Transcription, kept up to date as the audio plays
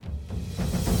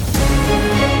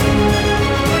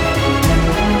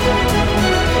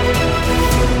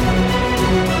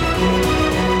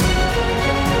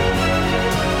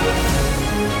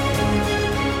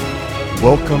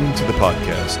Welcome to the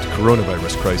podcast,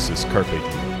 Coronavirus Crisis Carpe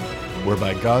Diem, where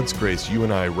by God's grace you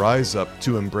and I rise up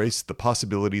to embrace the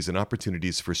possibilities and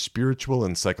opportunities for spiritual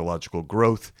and psychological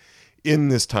growth in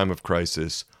this time of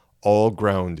crisis, all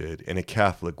grounded in a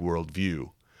Catholic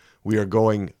worldview. We are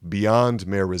going beyond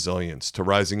mere resilience to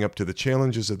rising up to the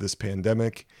challenges of this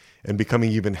pandemic and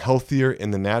becoming even healthier in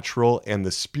the natural and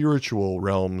the spiritual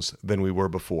realms than we were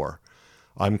before.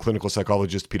 I'm clinical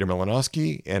psychologist Peter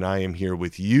Malinowski, and I am here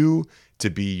with you to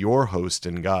be your host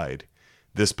and guide.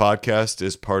 This podcast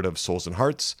is part of Souls and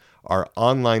Hearts, our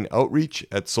online outreach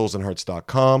at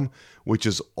soulsandhearts.com, which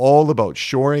is all about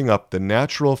shoring up the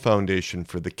natural foundation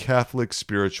for the Catholic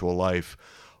spiritual life,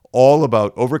 all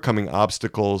about overcoming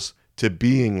obstacles to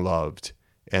being loved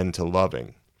and to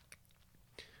loving.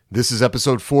 This is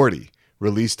episode 40.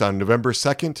 Released on November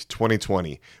 2nd,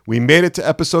 2020. We made it to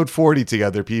episode 40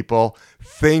 together, people.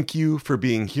 Thank you for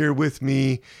being here with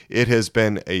me. It has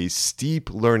been a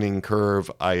steep learning curve.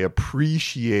 I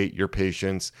appreciate your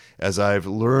patience as I've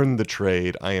learned the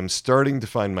trade. I am starting to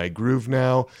find my groove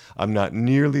now. I'm not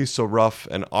nearly so rough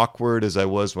and awkward as I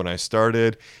was when I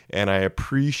started, and I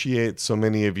appreciate so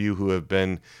many of you who have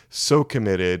been so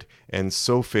committed and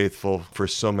so faithful for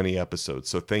so many episodes.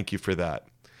 So thank you for that.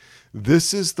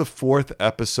 This is the fourth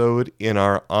episode in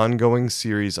our ongoing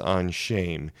series on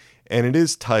shame, and it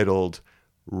is titled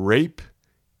Rape,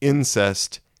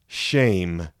 Incest,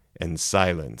 Shame, and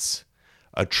Silence.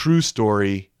 A True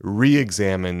Story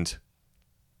Re-Examined,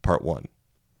 Part 1.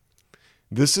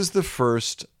 This is the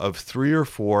first of 3 or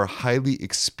 4 highly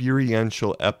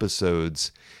experiential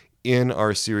episodes in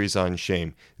our series on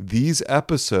shame. These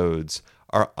episodes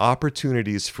are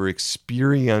opportunities for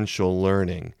experiential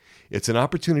learning. It's an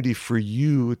opportunity for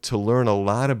you to learn a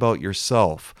lot about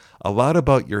yourself, a lot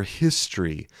about your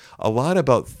history, a lot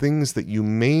about things that you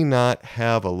may not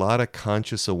have a lot of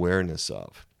conscious awareness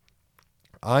of.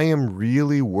 I am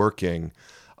really working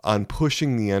on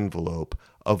pushing the envelope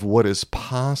of what is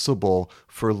possible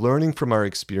for learning from our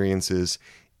experiences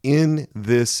in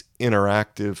this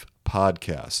interactive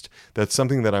podcast. That's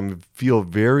something that I feel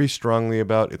very strongly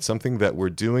about. It's something that we're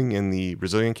doing in the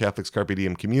Resilient Catholics Carpe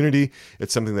Diem community.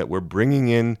 It's something that we're bringing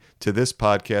in to this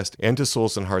podcast and to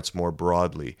Souls and Hearts more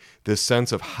broadly. This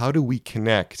sense of how do we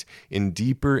connect in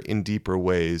deeper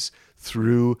ways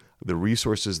through the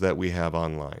resources that we have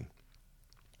online.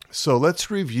 So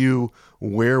let's review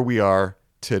where we are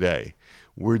today.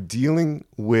 We're dealing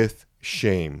with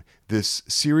shame. This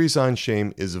series on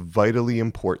shame is vitally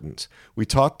important. We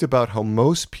talked about how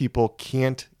most people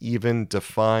can't even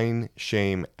define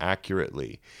shame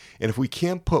accurately. And if we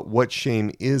can't put what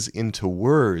shame is into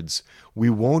words, we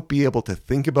won't be able to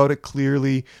think about it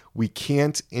clearly. We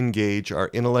can't engage our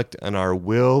intellect and our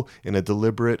will in a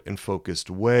deliberate and focused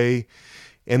way.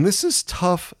 And this is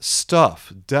tough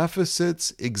stuff.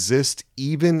 Deficits exist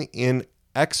even in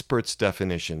experts'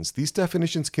 definitions. These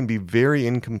definitions can be very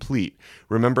incomplete.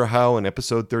 Remember how in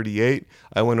episode 38,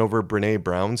 I went over Brené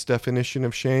Brown's definition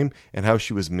of shame and how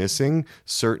she was missing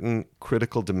certain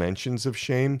critical dimensions of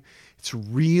shame? It's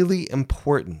really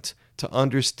important to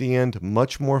understand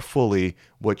much more fully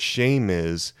what shame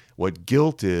is, what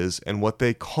guilt is, and what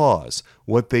they cause,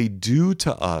 what they do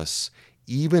to us,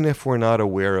 even if we're not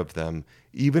aware of them,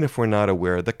 even if we're not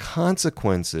aware of the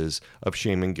consequences of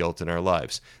shame and guilt in our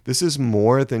lives. This is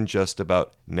more than just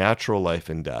about natural life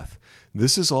and death.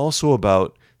 This is also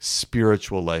about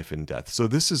spiritual life and death. So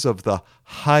this is of the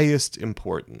highest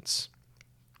importance.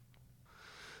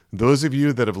 Those of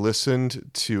you that have listened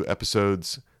to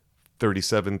episodes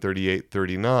 37, 38,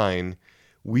 39,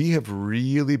 we have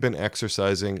really been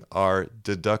exercising our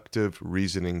deductive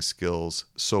reasoning skills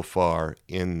so far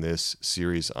in this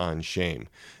series on shame.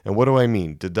 And what do I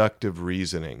mean, deductive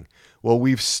reasoning? Well,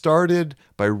 we've started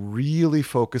by really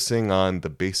focusing on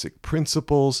the basic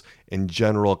principles and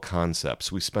general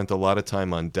concepts. We spent a lot of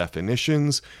time on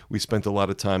definitions. We spent a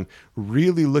lot of time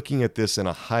really looking at this in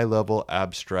a high-level,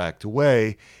 abstract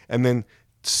way. And then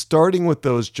starting with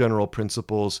those general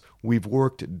principles, we've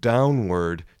worked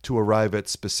downward to arrive at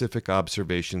specific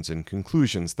observations and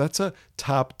conclusions. That's a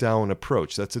top-down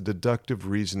approach. That's a deductive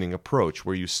reasoning approach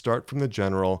where you start from the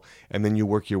general and then you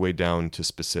work your way down to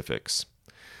specifics.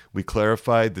 We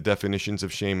clarified the definitions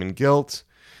of shame and guilt.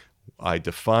 I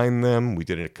defined them. We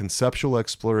did a conceptual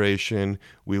exploration.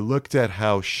 We looked at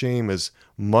how shame is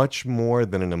much more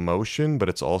than an emotion, but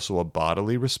it's also a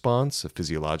bodily response, a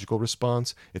physiological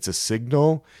response. It's a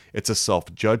signal, it's a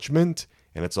self-judgment,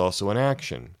 and it's also an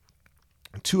action.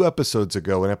 2 episodes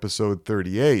ago, in episode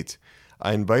 38,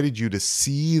 I invited you to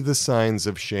see the signs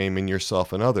of shame in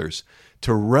yourself and others,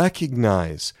 to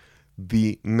recognize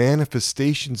the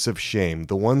manifestations of shame,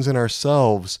 the ones in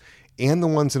ourselves, and the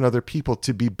ones in other people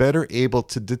to be better able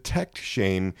to detect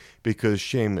shame, because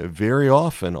shame very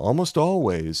often, almost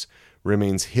always,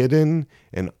 remains hidden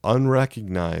and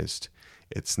unrecognized.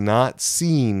 It's not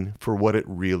seen for what it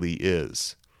really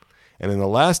is. And in the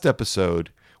last episode,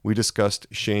 we discussed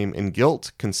shame and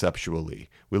guilt conceptually.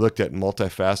 We looked at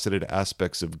multifaceted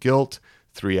aspects of guilt,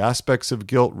 3 aspects of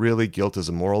guilt, really. Guilt is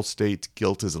a moral state,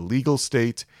 guilt is a legal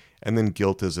state, and then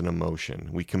guilt is an emotion.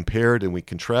 We compared and we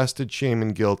contrasted shame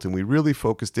and guilt, and we really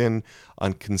focused in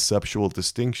on conceptual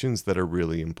distinctions that are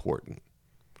really important.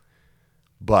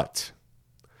 But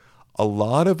a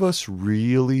lot of us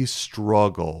really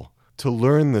struggle to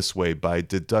learn this way by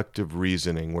deductive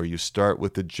reasoning, where you start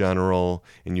with the general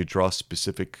and you draw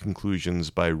specific conclusions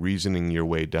by reasoning your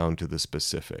way down to the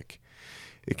specific.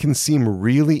 It can seem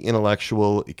really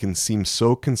intellectual. It can seem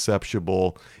so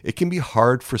conceptual. It can be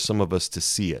hard for some of us to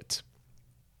see it.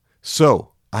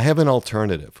 So I have an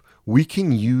alternative. We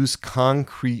can use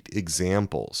concrete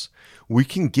examples. We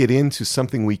can get into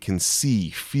something we can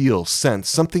see, feel, sense,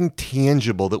 something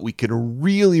tangible that we can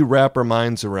really wrap our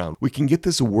minds around. We can get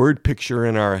this word picture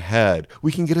in our head.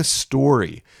 We can get a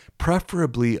story,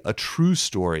 preferably a true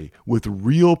story with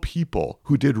real people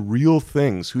who did real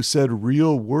things, who said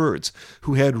real words,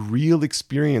 who had real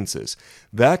experiences.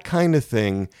 That kind of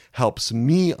thing helps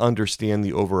me understand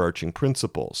the overarching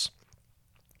principles.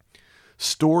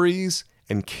 Stories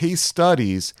and case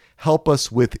studies help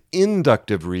us with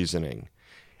inductive reasoning.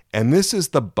 And this is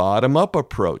the bottom-up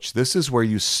approach. This is where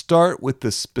you start with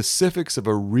the specifics of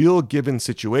a real given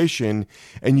situation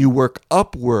and you work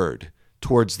upward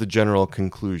towards the general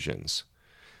conclusions.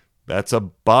 That's a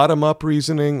bottom-up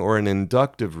reasoning or an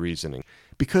inductive reasoning,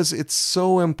 because it's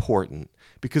so important,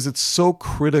 because it's so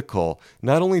critical,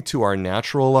 not only to our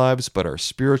natural lives, but our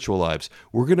spiritual lives.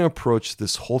 We're going to approach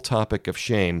this whole topic of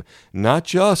shame, not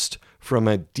just from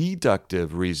a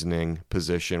deductive reasoning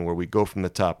position where we go from the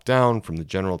top down, from the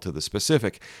general to the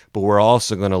specific, but we're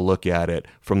also going to look at it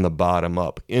from the bottom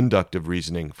up, inductive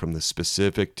reasoning from the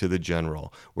specific to the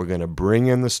general. We're going to bring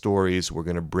in the stories, we're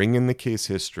going to bring in the case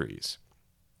histories.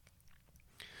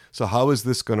 So how is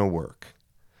this going to work?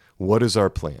 What is our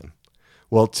plan?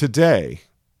 Well, today,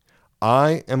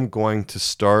 I am going to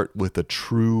start with a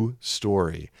true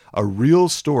story, a real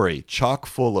story chock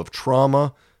full of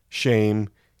trauma, shame,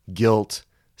 guilt,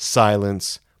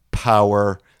 silence,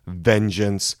 power,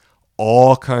 vengeance,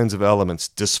 all kinds of elements,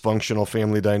 dysfunctional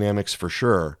family dynamics for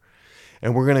sure.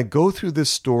 And we're going to go through this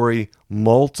story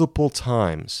multiple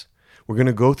times. We're going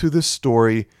to go through this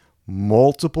story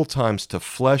multiple times to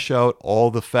flesh out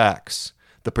all the facts,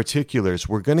 the particulars.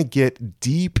 We're going to get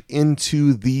deep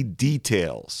into the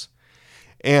details.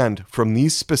 And from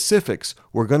these specifics,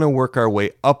 we're going to work our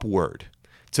way upward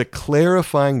to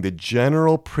clarifying the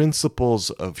general principles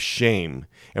of shame.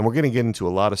 And we're going to get into a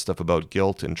lot of stuff about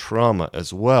guilt and trauma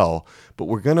as well, but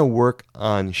we're going to work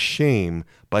on shame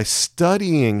by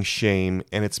studying shame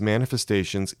and its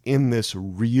manifestations in this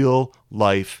real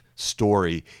life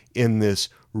story, in this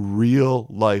real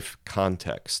life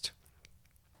context.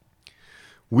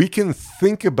 We can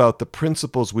think about the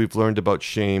principles we've learned about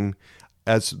shame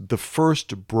as the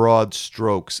first broad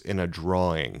strokes in a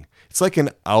drawing. It's like an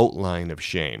outline of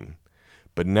shame.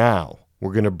 But now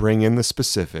we're going to bring in the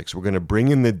specifics. We're going to bring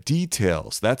in the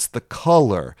details. That's the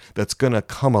color that's going to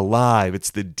come alive.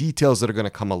 It's the details that are going to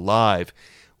come alive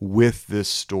with this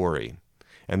story.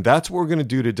 And that's what we're going to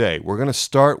do today. We're going to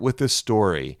start with this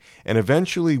story, and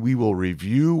eventually we will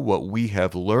review what we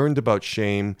have learned about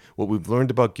shame, what we've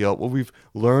learned about guilt, what we've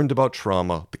learned about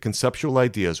trauma, the conceptual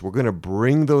ideas. We're going to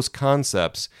bring those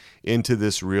concepts into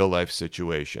this real-life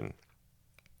situation.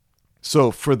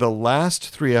 So for the last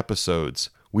 3 episodes,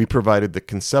 we provided the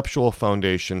conceptual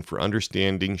foundation for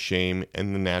understanding shame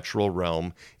in the natural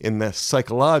realm, in the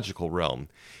psychological realm.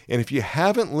 And if you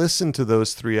haven't listened to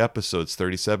those 3 episodes,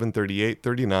 37, 38,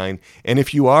 39, and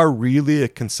if you are really a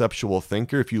conceptual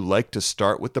thinker, if you like to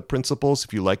start with the principles,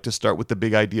 if you like to start with the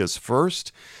big ideas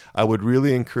first, I would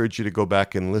really encourage you to go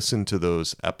back and listen to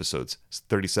those episodes,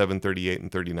 37, 38,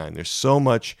 and 39. There's so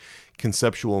much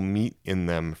conceptual meat in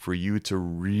them for you to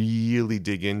really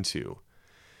dig into.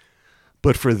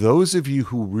 But for those of you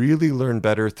who really learn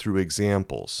better through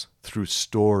examples, through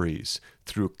stories,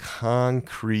 through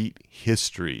concrete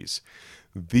histories,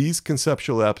 these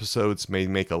conceptual episodes may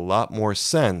make a lot more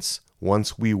sense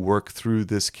once we work through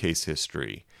this case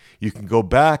history. You can go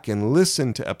back and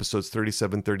listen to episodes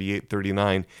 37, 38,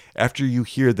 39 after you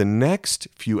hear the next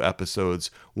few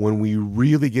episodes when we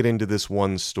really get into this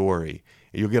one story.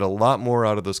 You'll get a lot more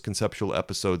out of those conceptual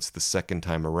episodes the second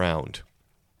time around.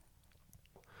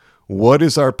 What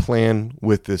is our plan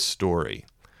with this story?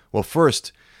 Well,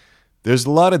 first, There's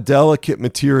a lot of delicate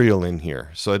material in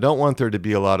here, so I don't want there to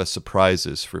be a lot of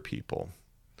surprises for people.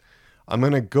 I'm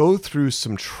going to go through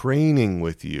some training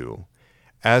with you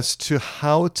as to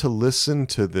how to listen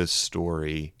to this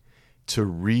story to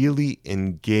really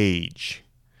engage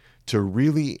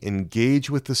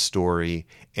with the story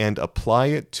and apply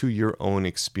it to your own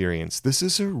experience. This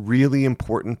is a really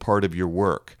important part of your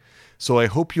work. So I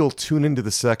hope you'll tune into the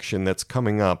section that's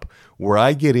coming up where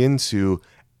I get into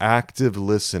active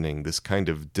listening, this kind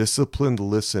of disciplined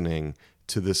listening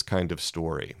to this kind of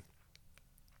story.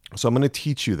 So I'm going to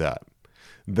teach you that.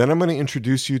 Then I'm going to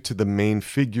introduce you to the main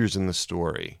figures in the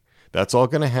story. That's all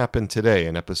going to happen today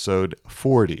in episode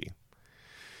 40.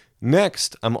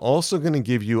 Next, I'm also going to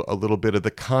give you a little bit of the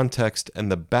context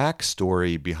and the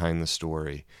backstory behind the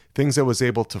story, things I was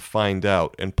able to find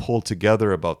out and pull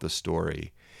together about the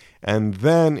story. And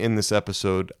then in this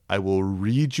episode, I will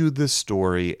read you this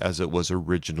story as it was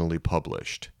originally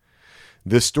published.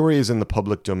 This story is in the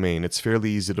public domain. It's fairly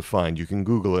easy to find. You can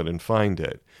Google it and find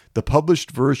it. The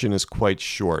published version is quite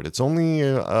short. It's only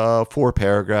 4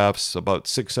 paragraphs, about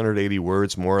 680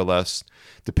 words, more or less,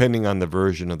 depending on the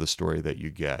version of the story that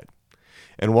you get.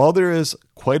 And while there is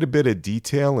quite a bit of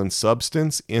detail and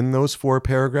substance in those 4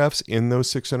 paragraphs, in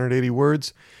those 680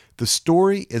 words, the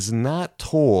story is not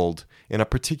told in a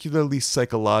particularly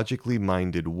psychologically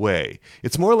minded way.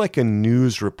 It's more like a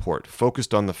news report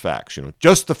focused on the facts.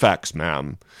 Just the facts,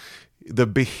 ma'am. The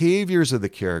behaviors of the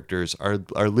characters are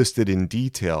listed in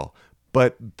detail,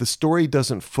 but the story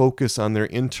doesn't focus on their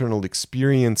internal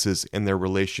experiences and their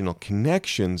relational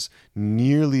connections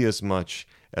nearly as much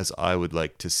as I would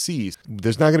like to see.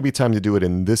 There's not going to be time to do it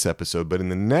in this episode, but in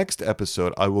the next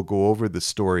episode, I will go over the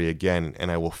story again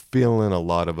and I will fill in a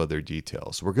lot of other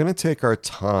details. We're going to take our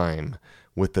time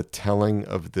with the telling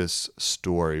of this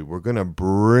story. We're going to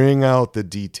bring out the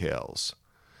details.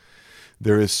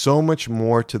 There is so much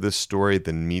more to this story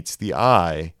than meets the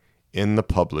eye in the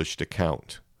published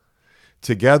account.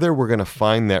 Together, we're going to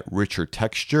find that richer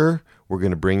texture. We're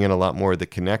going to bring in a lot more of the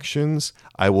connections.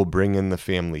 I will bring in the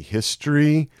family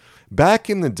history. Back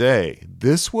in the day,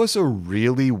 this was a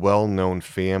really well-known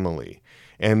family.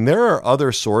 And there are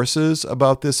other sources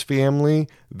about this family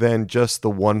than just the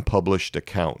one published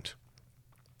account.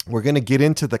 We're going to get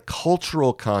into the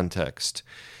cultural context.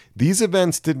 These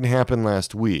events didn't happen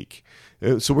last week.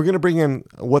 So we're going to bring in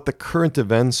what the current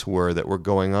events were that were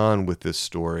going on with this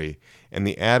story and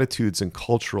the attitudes and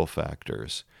cultural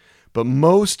factors. But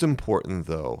most important,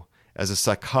 though, as a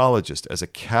psychologist, as a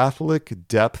Catholic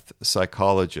depth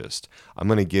psychologist, I'm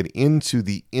going to get into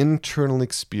the internal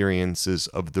experiences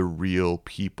of the real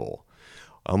people.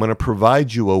 I'm going to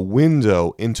provide you a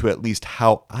window into at least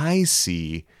how I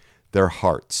see their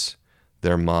hearts,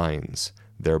 their minds,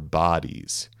 their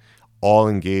bodies, all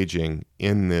engaging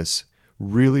in this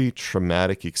really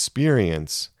traumatic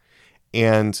experience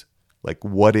and like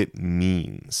what it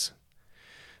means.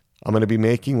 I'm going to be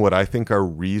making what I think are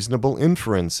reasonable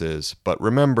inferences, but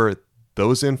remember,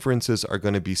 those inferences are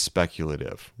going to be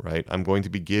speculative, right? I'm going to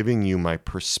be giving you my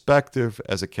perspective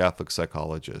as a Catholic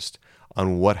psychologist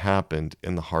on what happened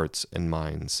in the hearts and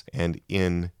minds and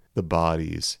in the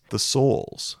bodies, the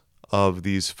souls of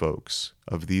these folks,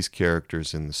 of these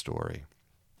characters in the story.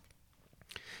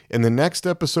 In the next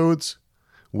episodes,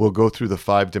 we'll go through the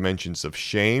 5 dimensions of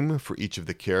shame for each of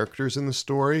the characters in the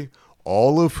story,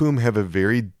 all of whom have a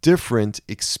very different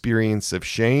experience of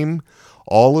shame,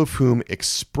 all of whom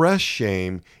express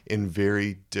shame in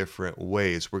very different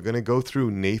ways. We're going to go through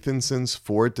Nathanson's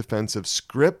 4 defensive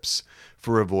scripts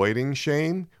for avoiding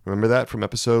shame. Remember that from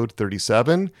episode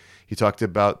 37? He talked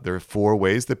about there are 4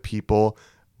 ways that people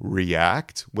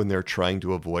react when they're trying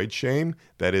to avoid shame.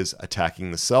 That is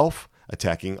attacking the self,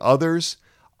 attacking others,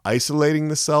 isolating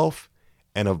the self,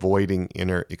 and avoiding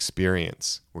inner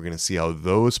experience. We're going to see how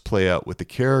those play out with the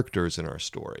characters in our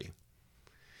story.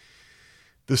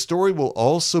 The story will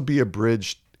also be a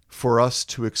bridge for us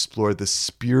to explore the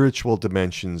spiritual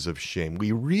dimensions of shame.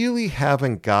 We really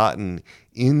haven't gotten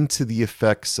into the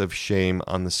effects of shame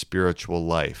on the spiritual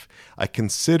life. I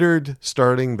considered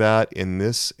starting that in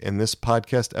this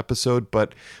podcast episode,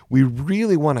 but we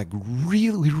really want to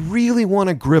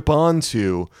grip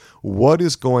onto what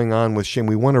is going on with shame.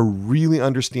 We want to really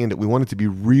understand it. We want it to be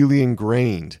really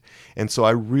ingrained. And so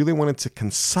I really wanted to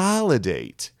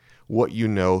consolidate what you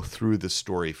know through the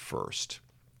story first.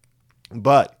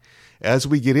 But as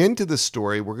we get into the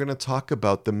story, we're going to talk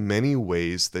about the many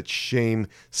ways that shame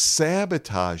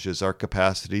sabotages our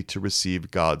capacity to receive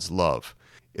God's love.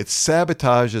 It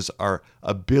sabotages our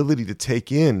ability to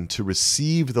take in, to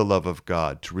receive the love of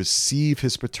God, to receive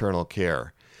His paternal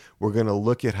care. We're going to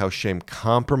look at how shame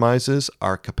compromises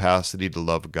our capacity to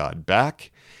love God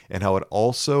back and how it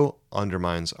also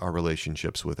undermines our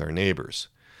relationships with our neighbors.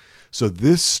 So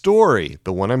this story,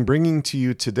 the one I'm bringing to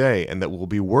you today and that we'll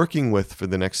be working with for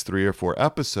the next 3 or 4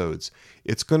 episodes,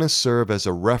 it's going to serve as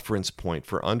a reference point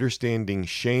for understanding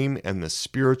shame and the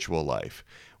spiritual life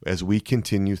as we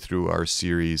continue through our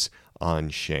series on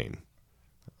shame.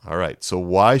 All right, so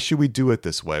why should we do it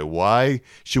this way? Why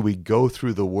should we go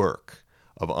through the work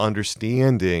of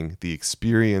understanding the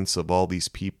experience of all these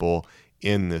people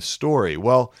in this story?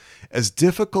 Well, as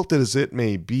difficult as it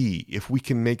may be, if we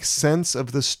can make sense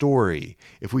of the story,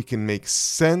 if we can make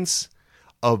sense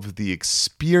of the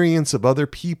experience of other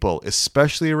people,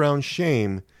 especially around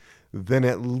shame, then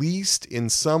at least in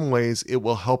some ways it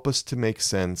will help us to make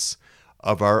sense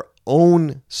of our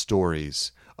own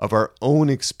stories, of our own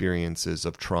experiences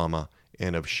of trauma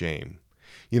and of shame.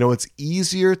 You know, it's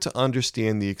easier to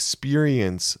understand the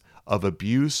experience of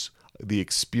abuse, the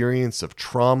experience of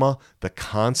trauma, the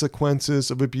consequences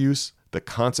of abuse, the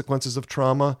consequences of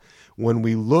trauma, when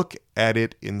we look at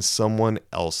it in someone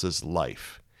else's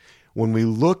life. When we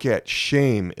look at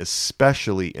shame,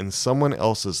 especially in someone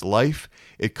else's life,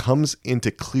 it comes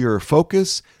into clearer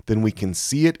focus than we can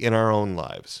see it in our own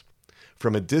lives.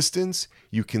 From a distance,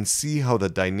 you can see how the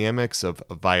dynamics of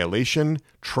violation,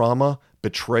 trauma,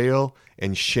 betrayal,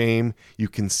 and shame, you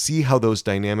can see how those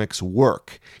dynamics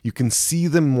work. You can see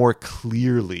them more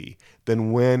clearly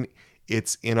than when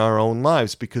it's in our own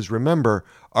lives, because remember,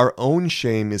 our own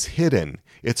shame is hidden.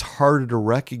 It's harder to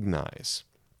recognize.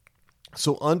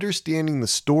 So understanding the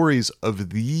stories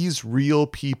of these real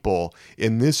people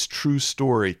in this true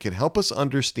story can help us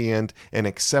understand and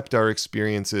accept our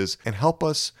experiences and help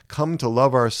us come to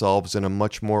love ourselves in a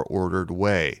much more ordered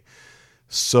way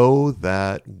so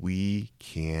that we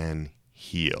can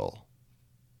heal.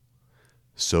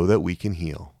 So that we can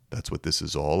heal. That's what this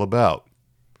is all about.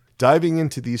 Diving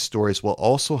into these stories will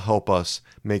also help us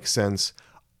make sense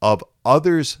of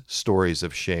others' stories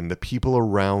of shame, the people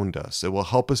around us. It will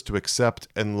help us to accept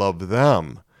and love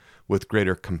them with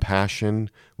greater compassion,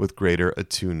 with greater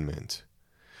attunement.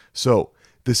 So,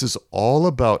 this is all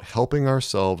about helping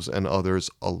ourselves and others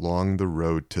along the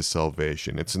road to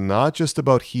salvation. It's not just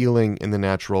about healing in the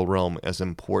natural realm, as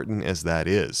important as that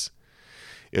is.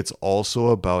 It's also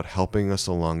about helping us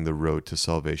along the road to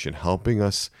salvation, helping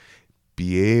us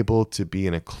be able to be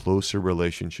in a closer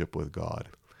relationship with God.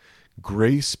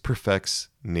 Grace perfects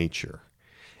nature.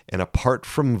 And apart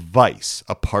from vice,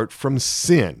 apart from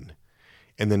sin,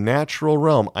 in the natural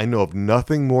realm, I know of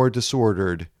nothing more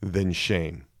disordered than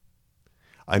shame.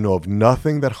 I know of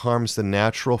nothing that harms the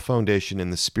natural foundation in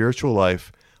the spiritual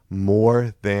life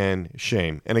more than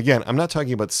shame. And again, I'm not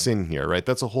talking about sin here, right?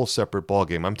 That's a whole separate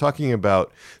ballgame. I'm talking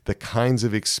about the kinds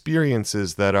of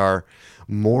experiences that are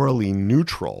morally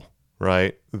neutral,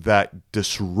 right, that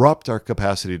disrupt our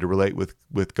capacity to relate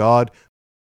with God.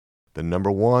 The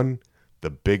number one, the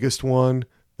biggest one,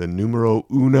 the numero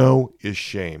uno is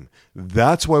shame.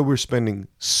 That's why we're spending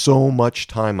so much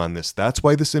time on this. That's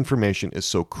why this information is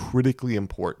so critically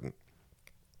important.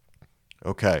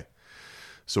 Okay,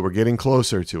 so we're getting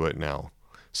closer to it now.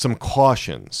 Some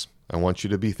cautions I want you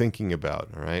to be thinking about,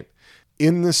 all right?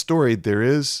 In this story, there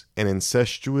is an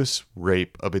incestuous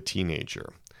rape of a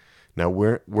teenager. Now,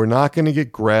 we're not going to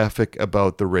get graphic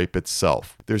about the rape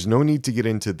itself. There's no need to get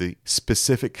into the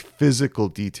specific physical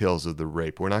details of the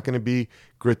rape. We're not going to be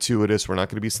gratuitous. We're not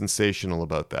going to be sensational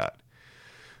about that.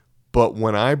 But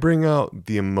when I bring out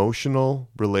the emotional,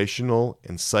 relational,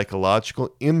 and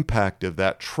psychological impact of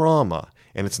that trauma,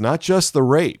 and it's not just the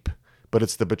rape, but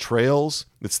it's the betrayals,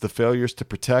 it's the failures to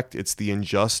protect, it's the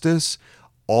injustice,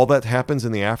 all that happens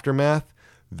in the aftermath,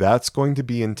 that's going to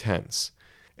be intense.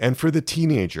 And for the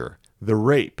teenager, the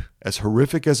rape, as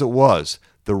horrific as it was,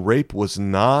 the rape was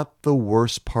not the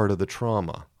worst part of the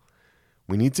trauma.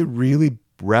 We need to really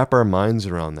wrap our minds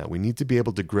around that. We need to be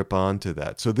able to grip onto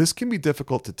that. So this can be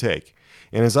difficult to take.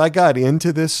 And as I got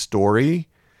into this story,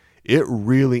 it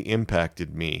really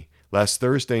impacted me. Last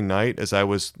Thursday night, as I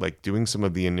was doing some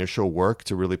of the initial work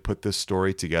to really put this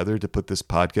story together, to put this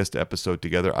podcast episode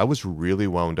together, I was really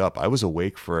wound up. I was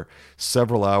awake for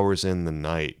several hours in the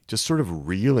night, just sort of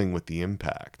reeling with the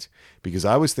impact, because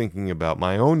I was thinking about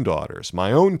my own daughters,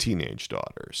 my own teenage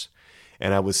daughters,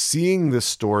 and I was seeing this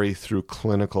story through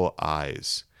clinical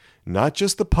eyes, not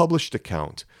just the published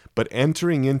account, but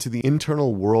entering into the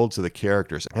internal worlds of the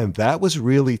characters. And that was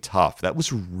really tough. That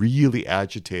was really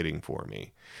agitating for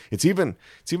me. It's even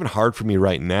hard for me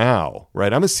right now,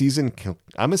 right? I'm a seasoned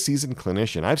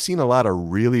clinician. I've seen a lot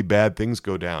of really bad things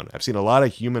go down. I've seen a lot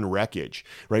of human wreckage,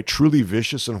 right? Truly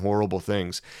vicious and horrible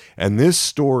things. And this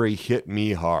story hit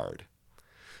me hard.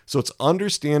 So it's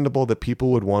understandable that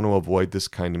people would want to avoid this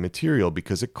kind of material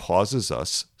because it causes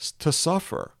us to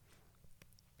suffer.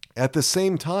 At the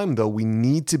same time, though, we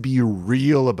need to be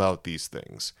real about these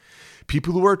things.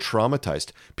 People who are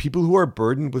traumatized, people who are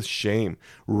burdened with shame,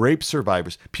 rape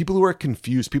survivors, people who are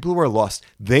confused, people who are lost,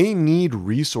 they need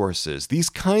resources. These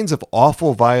kinds of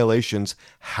awful violations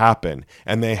happen,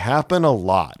 and they happen a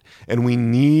lot, and we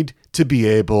need to be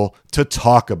able to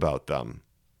talk about them.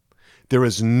 There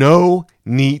is no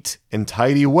neat and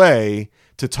tidy way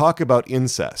to talk about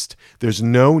incest. There's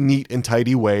no neat and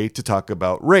tidy way to talk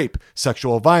about rape,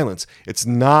 sexual violence. It's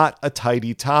not a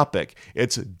tidy topic.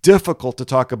 It's difficult to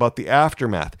talk about the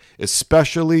aftermath,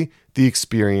 especially the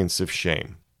experience of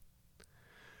shame.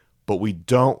 But we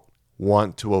don't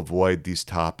want to avoid these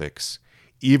topics,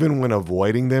 even when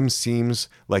avoiding them seems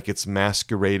like it's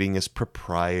masquerading as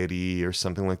propriety or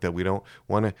something like that. We don't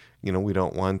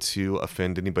want to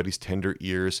offend anybody's tender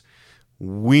ears.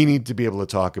 We need to be able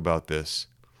to talk about this.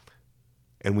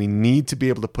 And we need to be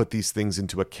able to put these things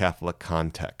into a Catholic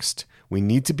context. We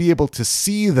need to be able to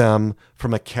see them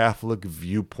from a Catholic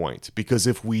viewpoint. Because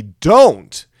if we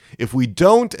don't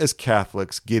as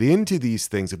Catholics get into these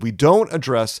things, if we don't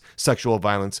address sexual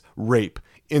violence, rape,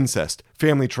 incest,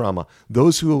 family trauma,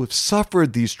 those who have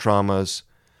suffered these traumas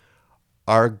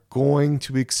are going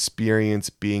to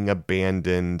experience being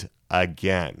abandoned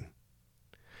again.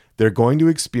 They're going to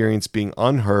experience being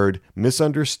unheard,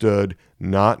 misunderstood,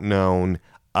 not known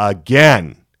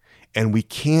again. And we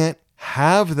can't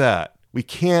have that. We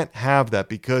can't have that,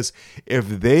 because if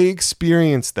they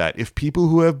experience that, if people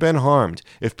who have been harmed,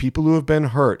 if people who have been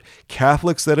hurt,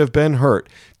 Catholics that have been hurt,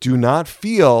 do not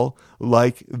feel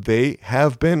like they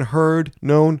have been heard,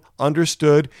 known,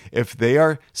 understood, if they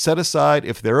are set aside,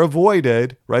 if they're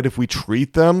avoided, right? If we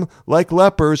treat them like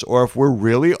lepers, or if we're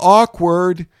really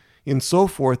awkward and so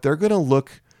forth, they're going to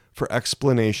look for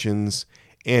explanations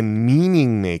and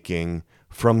meaning making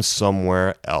from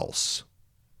somewhere else.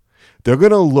 They're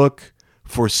going to look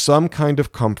for some kind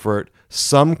of comfort,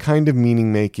 some kind of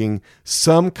meaning making,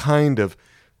 some kind of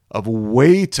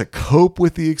way to cope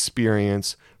with the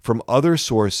experience from other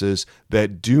sources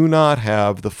that do not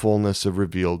have the fullness of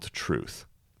revealed truth.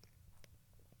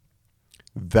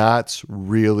 That's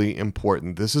really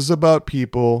important. This is about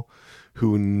people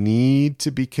who need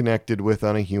to be connected with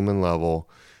on a human level.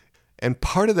 And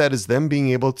part of that is them being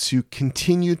able to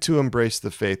continue to embrace the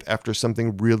faith after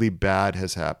something really bad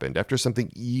has happened, after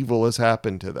something evil has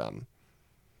happened to them.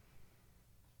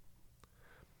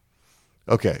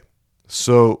 Okay,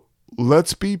 so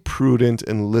let's be prudent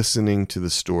in listening to the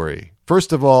story.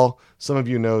 First of all, some of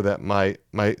you know that my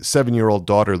 7-year-old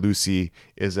daughter, Lucy,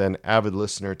 is an avid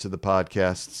listener to the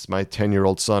podcasts. My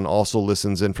 10-year-old son also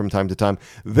listens in from time to time.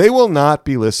 They will not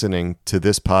be listening to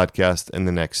this podcast in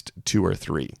the next 2 or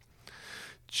 3.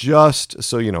 Just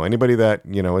so you know, anybody that,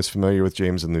 is familiar with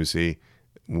James and Lucy,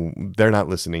 they're not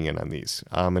listening in on these.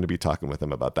 I'm going to be talking with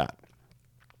them about that.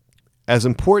 As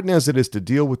important as it is to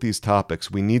deal with these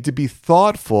topics, we need to be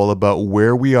thoughtful about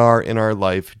where we are in our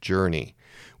life journey.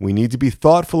 We need to be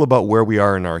thoughtful about where we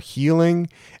are in our healing,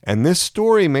 and this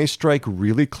story may strike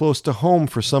really close to home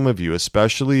for some of you,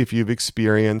 especially if you've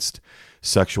experienced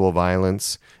sexual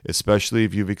violence, especially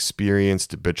if you've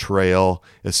experienced betrayal,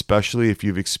 especially if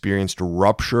you've experienced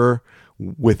rupture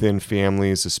within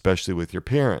families, especially with your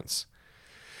parents.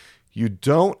 You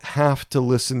don't have to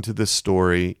listen to this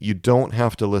story. You don't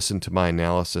have to listen to my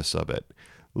analysis of it.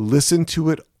 Listen to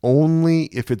it only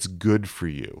if it's good for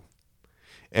you.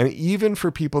 And even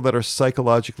for people that are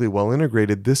psychologically well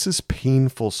integrated, this is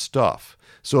painful stuff.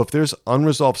 So if there's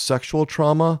unresolved sexual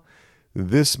trauma,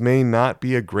 this may not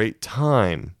be a great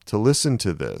time to listen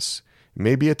to this. It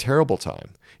may be a terrible time.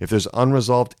 If there's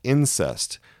unresolved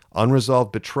incest,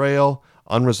 unresolved betrayal,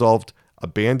 unresolved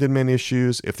abandonment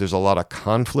issues, if there's a lot of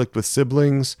conflict with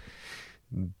siblings,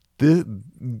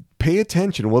 pay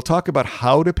attention. We'll talk about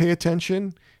how to pay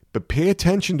attention, but pay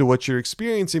attention to what you're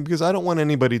experiencing, because I don't want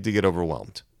anybody to get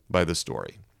overwhelmed by the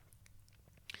story.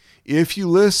 If you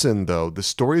listen, though, the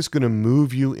story is going to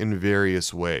move you in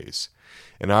various ways.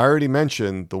 And I already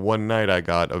mentioned the one night I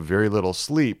got a very little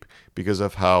sleep because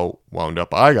of how wound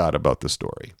up I got about the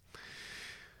story.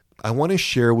 I want to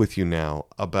share with you now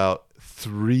about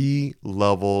 3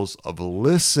 levels of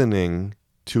listening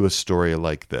to a story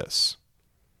like this.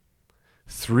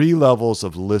 3 levels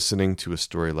of listening to a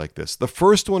story like this. The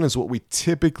first one is what we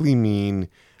typically mean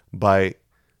by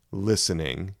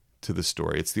listening to the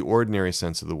story. It's the ordinary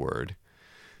sense of the word.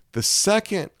 The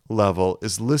second level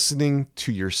is listening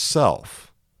to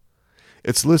yourself.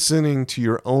 It's listening to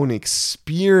your own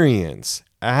experience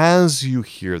as you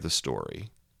hear the story.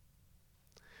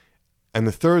 And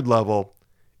the third level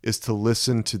is to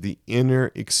listen to the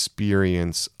inner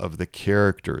experience of the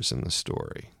characters in the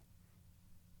story.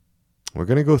 We're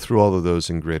going to go through all of those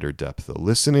in greater depth, though.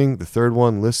 Listening, the third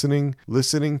one, listening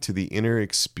to the inner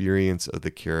experience of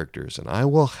the characters, and I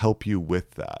will help you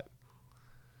with that.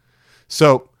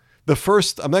 So,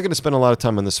 I'm not going to spend a lot of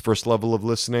time on this first level of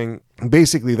listening.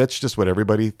 Basically, that's just what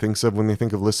everybody thinks of when they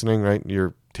think of listening, right?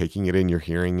 You're taking it in, you're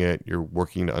hearing it, you're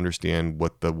working to understand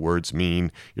what the words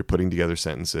mean, you're putting together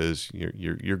sentences,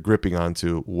 you're gripping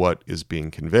onto what is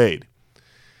being conveyed.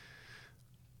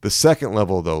 The second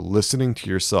level, though, listening to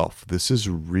yourself. This is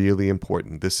really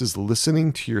important. This is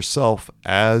listening to yourself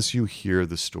as you hear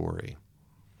the story.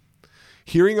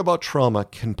 Hearing about trauma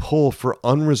can pull for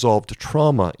unresolved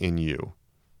trauma in you,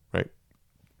 right?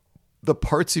 The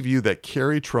parts of you that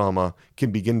carry trauma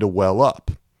can begin to well up,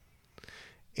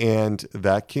 and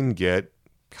that can get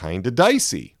kind of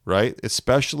dicey, right?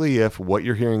 Especially if what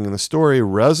you're hearing in the story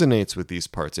resonates with these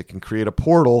parts. It can create a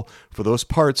portal for those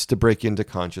parts to break into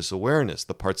conscious awareness,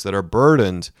 the parts that are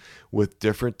burdened with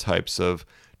different types of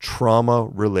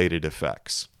trauma-related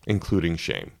effects, including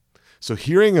shame. So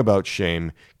hearing about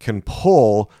shame can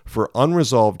pull for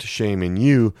unresolved shame in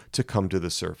you to come to the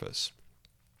surface.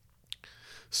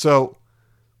 So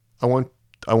I want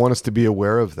us to be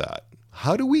aware of that.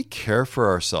 How do we care for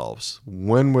ourselves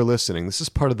when we're listening? This is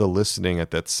part of the listening at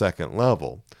that second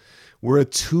level. We're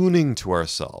attuning to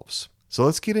ourselves. So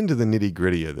let's get into the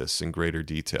nitty-gritty of this in greater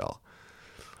detail.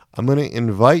 I'm going to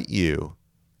invite you,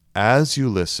 as you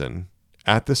listen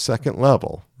at the second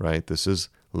level, right? This is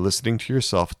listening to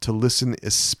yourself, to listen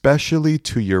especially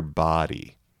to your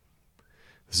body.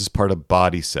 This is part of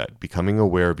body set, becoming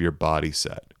aware of your body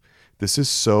set. This is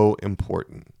so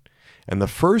important. And the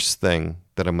first thing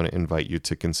that I'm going to invite you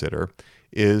to consider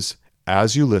is,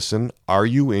 as you listen, are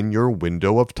you in your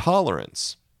window of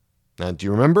tolerance? Now, do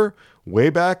you remember way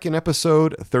back in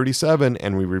episode 37,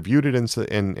 and we reviewed it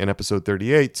in episode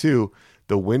 38 too,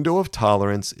 the window of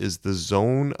tolerance is the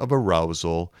zone of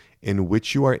arousal in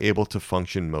which you are able to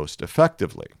function most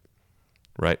effectively,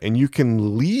 right? And you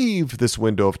can leave this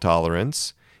window of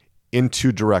tolerance in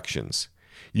 2 directions.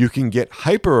 You can get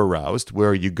hyper-aroused,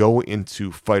 where you go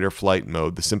into fight or flight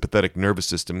mode. The sympathetic nervous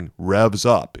system revs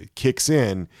up, it kicks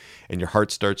in, and your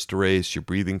heart starts to race, your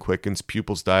breathing quickens,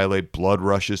 pupils dilate, blood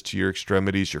rushes to your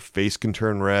extremities, your face can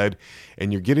turn red,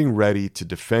 and you're getting ready to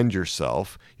defend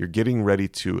yourself, you're getting ready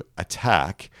to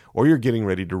attack, or you're getting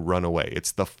ready to run away.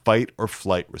 It's the fight or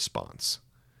flight response.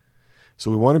 So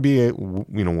we want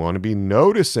to be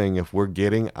noticing if we're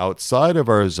getting outside of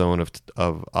our zone of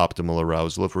optimal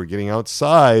arousal, if we're getting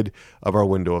outside of our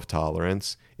window of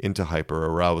tolerance into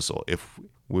hyperarousal.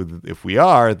 If we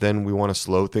are, then we want to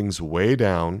slow things way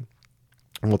down,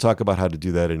 and we'll talk about how to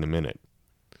do that in a minute.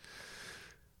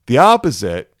 The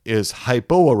opposite is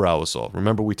hypoarousal.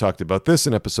 Remember, we talked about this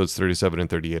in episodes 37 and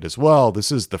 38 as well.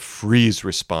 This is the freeze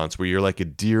response, where you're like a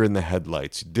deer in the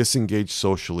headlights. You disengage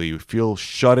socially. You feel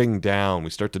shutting down. We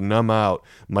start to numb out,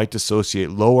 might dissociate,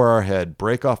 lower our head,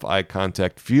 break off eye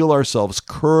contact, feel ourselves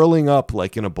curling up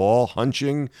like in a ball,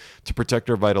 hunching to protect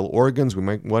our vital organs. We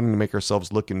might want to make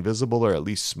ourselves look invisible, or at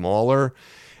least smaller.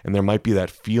 And there might be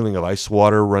that feeling of ice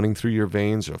water running through your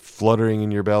veins or fluttering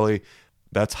in your belly.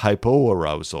 That's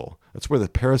hypoarousal. That's where the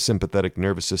parasympathetic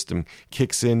nervous system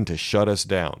kicks in to shut us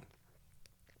down.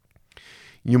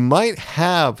 You might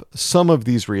have some of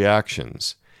these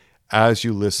reactions as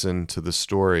you listen to the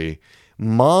story.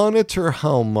 Monitor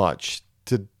how much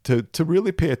to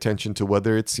really pay attention to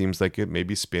whether it seems like it may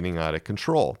be spinning out of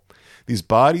control. These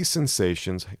body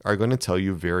sensations are going to tell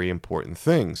you very important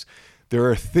things. There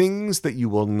are things that you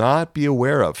will not be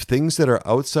aware of, things that are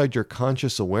outside your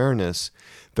conscious awareness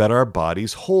that our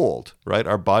bodies hold, right?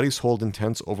 Our bodies hold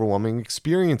intense, overwhelming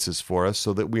experiences for us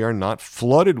so that we are not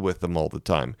flooded with them all the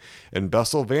time. And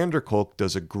Bessel van der Kolk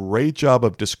does a great job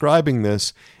of describing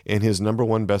this in his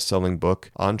 #1 best-selling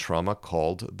book on trauma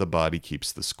called The Body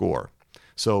Keeps the Score.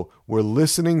 So we're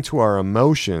listening to our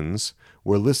emotions,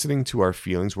 we're listening to our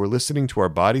feelings, we're listening to our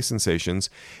body sensations,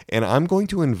 and I'm going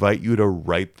to invite you to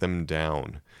write them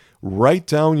down. Write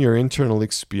down your internal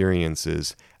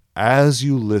experiences as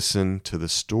you listen to the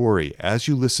story, as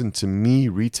you listen to me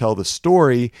retell the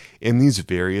story in these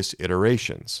various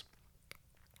iterations.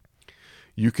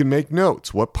 You can make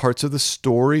notes. What parts of the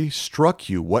story struck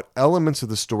you? What elements of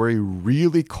the story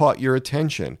really caught your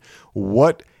attention?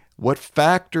 What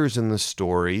factors in the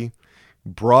story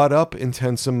brought up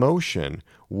intense emotion?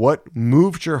 What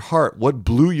moved your heart? What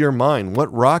blew your mind?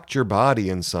 What rocked your body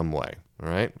in some way? All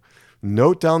right.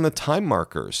 Note down the time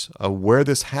markers of where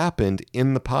this happened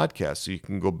in the podcast so you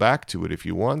can go back to it if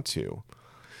you want to.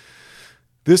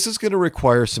 This is going to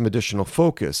require some additional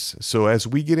focus. So as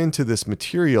we get into this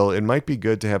material, it might be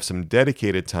good to have some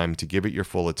dedicated time to give it your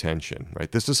full attention,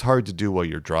 right? This is hard to do while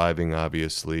you're driving,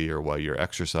 obviously, or while you're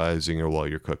exercising, or while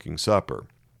you're cooking supper.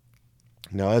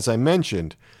 Now, as I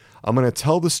mentioned, I'm going to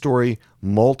tell the story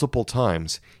multiple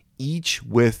times, each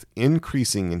with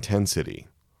increasing intensity.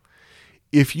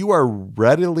 If you are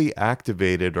readily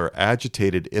activated or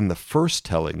agitated in the first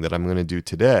telling that I'm going to do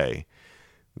today,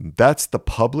 that's the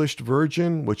published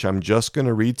version, which I'm just going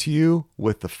to read to you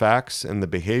with the facts and the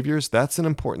behaviors. That's an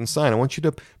important sign. I want you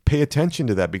to pay attention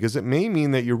to that because it may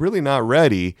mean that you're really not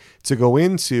ready to go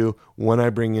into when I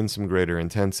bring in some greater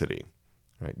intensity.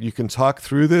 Right? You can talk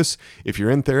through this. If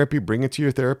you're in therapy, bring it to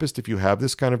your therapist. If you have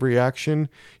this kind of reaction,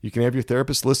 you can have your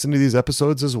therapist listen to these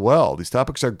episodes as well. These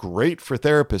topics are great for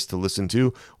therapists to listen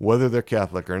to, whether they're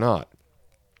Catholic or not.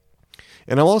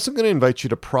 And I'm also going to invite you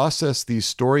to process these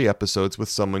story episodes with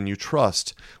someone you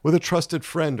trust, with a trusted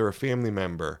friend or a family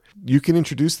member. You can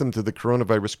introduce them to the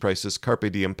Coronavirus Crisis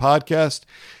Carpe Diem podcast.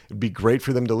 It'd be great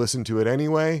for them to listen to it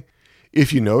anyway.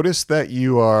 If you notice that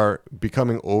you are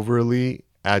becoming overly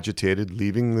agitated,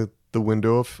 leaving the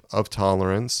window of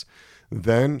tolerance,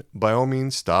 then by all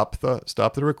means stop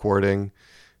the recording.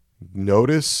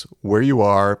 Notice where you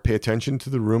are, pay attention to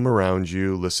the room around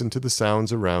you, listen to the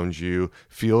sounds around you,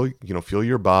 feel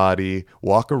your body,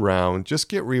 walk around, just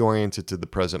get reoriented to the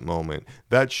present moment.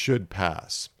 That should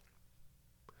pass.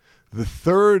 The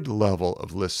third level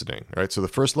of listening, right? So the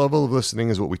first level of listening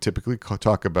is what we typically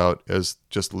talk about as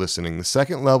just listening. The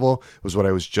second level was what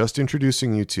I was just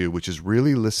introducing you to, which is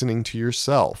really listening to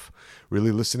yourself,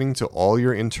 really listening to all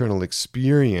your internal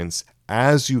experience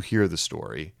as you hear the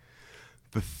story.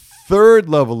 The third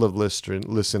level of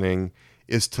listening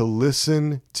is to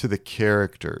listen to the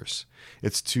characters.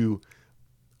 It's to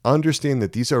understand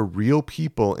that these are real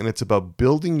people, and it's about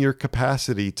building your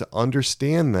capacity to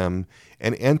understand them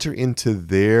and enter into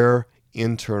their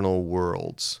internal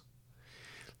worlds.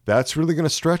 That's really going to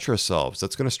stretch ourselves.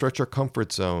 That's going to stretch our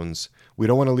comfort zones. We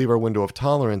don't want to leave our window of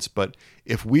tolerance, but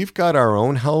if we've got our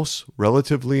own house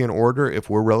relatively in order, if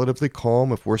we're relatively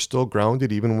calm, if we're still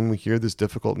grounded, even when we hear this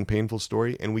difficult and painful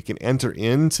story, and we can enter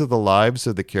into the lives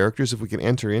of the characters, if we can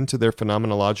enter into their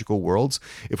phenomenological worlds,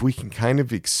 if we can kind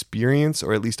of experience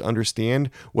or at least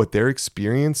understand what they're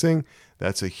experiencing,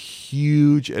 that's a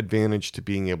huge advantage to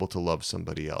being able to love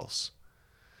somebody else.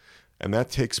 And that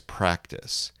takes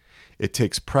practice. It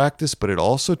takes practice, but it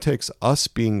also takes us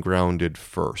being grounded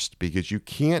first, because you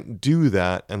can't do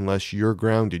that unless you're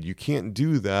grounded. You can't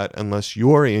do that unless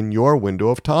you're in your window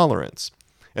of tolerance.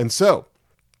 And so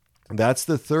that's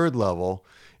the third level,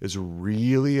 is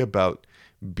really about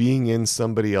being in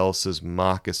somebody else's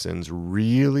moccasins,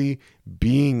 really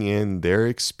being in their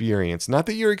experience. Not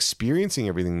that you're experiencing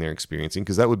everything they're experiencing,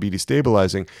 because that would be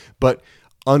destabilizing, but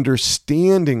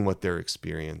understanding what they're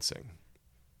experiencing.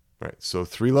 Right, so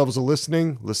 3 levels of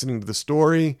listening to the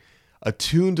story,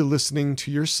 attuned to listening to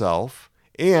yourself,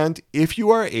 and if you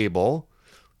are able,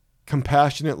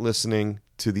 compassionate listening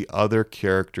to the other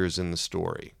characters in the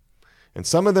story. And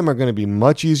some of them are going to be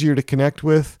much easier to connect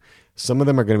with. Some of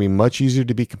them are going to be much easier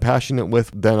to be compassionate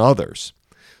with than others.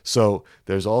 So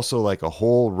there's also like a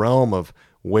whole realm of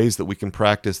ways that we can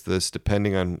practice this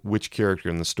depending on which character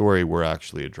in the story we're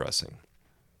actually addressing.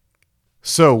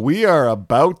 So we are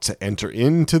about to enter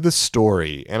into the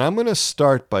story, and I'm going to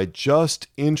start by just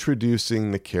introducing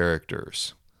the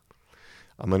characters.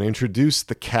 I'm going to introduce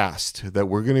the cast that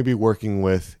we're going to be working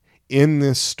with in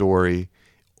this story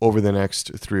over the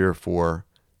next 3 or 4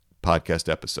 podcast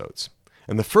episodes.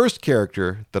 And the first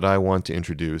character that I want to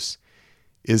introduce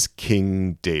is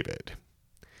King David.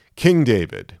 King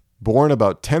David, born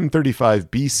about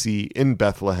 1035 BC in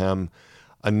Bethlehem,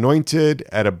 anointed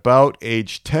at about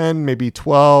age 10, maybe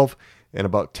 12, and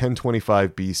about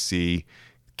 1025 BC.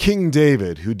 King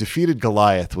David, who defeated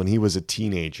Goliath when he was a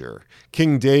teenager.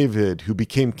 King David, who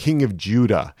became king of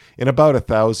Judah in about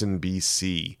 1000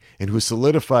 BC, and who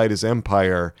solidified his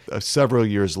empire several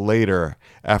years later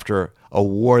after a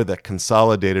war that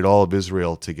consolidated all of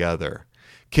Israel together.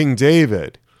 King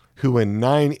David, who in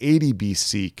 980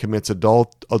 BC commits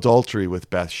adultery with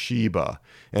Bathsheba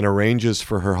and arranges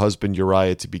for her husband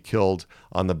Uriah to be killed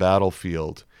on the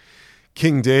battlefield.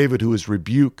 King David, who was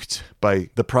rebuked by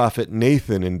the prophet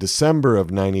Nathan in December of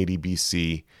 980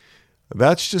 BC,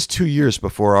 that's just 2 years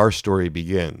before our story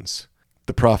begins.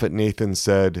 The prophet Nathan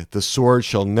said, "The sword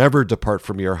shall never depart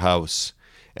from your house,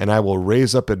 and I will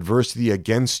raise up adversity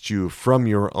against you from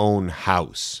your own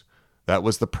house." That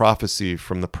was the prophecy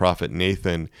from the prophet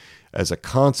Nathan as a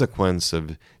consequence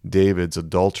of David's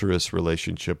adulterous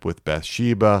relationship with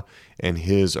Bathsheba and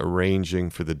his arranging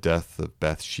for the death of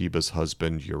Bathsheba's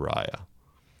husband Uriah.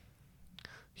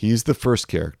 He's the first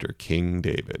character, King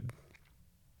David.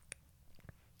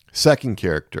 Second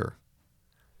character,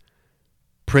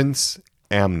 Prince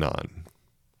Amnon.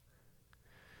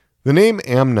 The name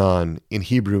Amnon in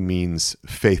Hebrew means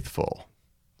faithful.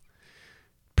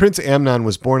 Prince Amnon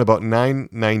was born about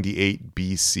 998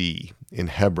 BC in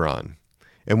Hebron.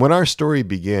 And when our story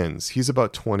begins, he's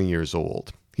about 20 years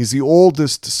old. He's the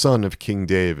oldest son of King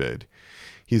David.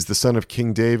 He's the son of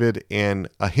King David and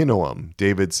Ahinoam,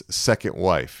 David's second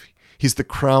wife. He's the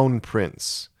crown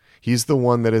prince. He's the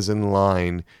one that is in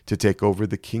line to take over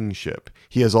the kingship.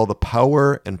 He has all the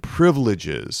power and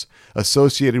privileges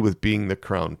associated with being the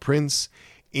crown prince,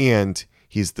 and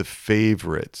he's the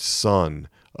favorite son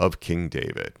of King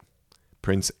David.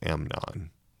 Prince Amnon,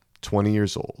 20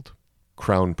 years old,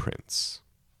 crown prince.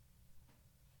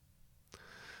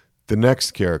 The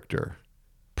next character,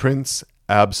 Prince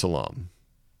Absalom.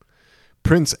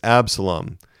 Prince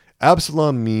Absalom.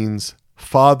 Absalom means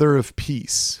father of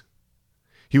peace.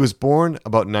 He was born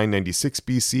about 996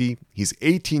 BC. He's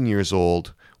 18 years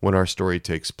old when our story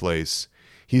takes place.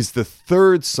 He's the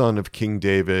third son of King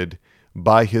David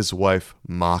by his wife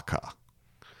Maacah.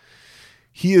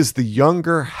 He is the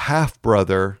younger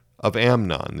half-brother of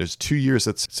Amnon. There's 2 years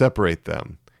that separate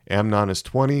them. Amnon is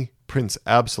 20. Prince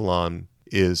Absalom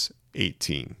is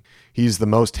 18. He's the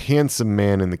most handsome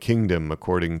man in the kingdom,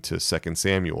 according to 2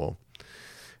 Samuel.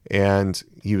 And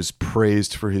he was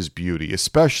praised for his beauty,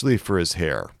 especially for his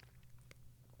hair.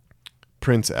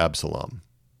 Prince Absalom.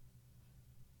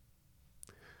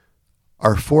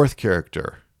 Our fourth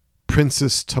character,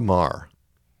 Princess Tamar.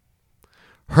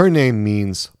 Her name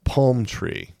means palm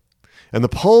tree. And the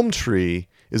palm tree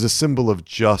is a symbol of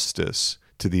justice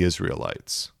to the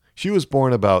Israelites. She was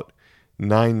born about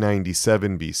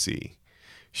 997 BC.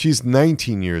 She's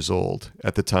 19 years old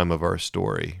at the time of our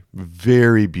story.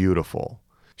 Very beautiful.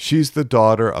 She's the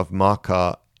daughter of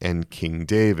Maacah and King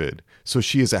David. So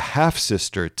she is a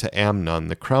half-sister to Amnon,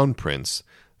 the crown prince,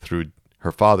 through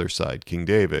her father's side, King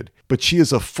David. But she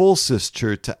is a full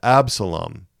sister to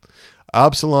Absalom.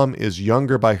 Absalom is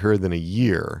younger by her than a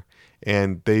year,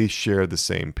 and they share the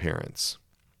same parents.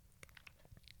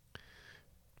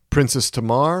 Princess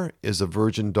Tamar is a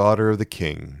virgin daughter of the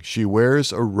king. She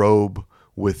wears a robe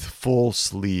with full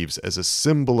sleeves as a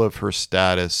symbol of her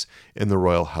status in the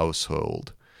royal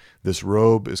household. This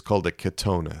robe is called a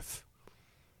ketoneth.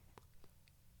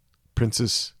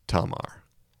 Princess Tamar.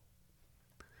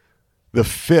 The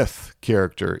fifth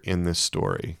character in this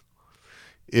story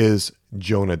is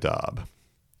Jonadab.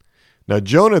 Now,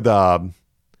 Jonadab,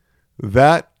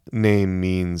 that name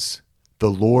means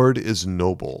the Lord is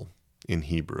noble in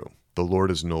Hebrew. The Lord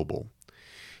is noble.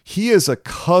 He is a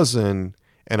cousin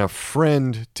and a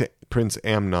friend to Prince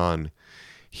Amnon.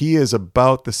 He is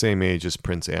about the same age as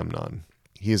Prince Amnon.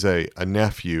 He is a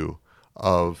nephew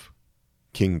of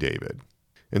King David.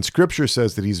 And Scripture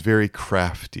says that he's very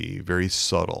crafty, very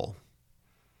subtle.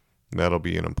 That'll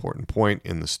be an important point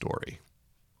in the story.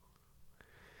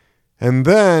 And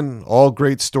then all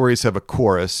great stories have a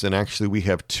chorus, and actually we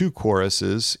have two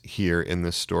choruses here in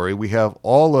this story. We have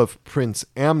all of Prince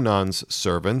Amnon's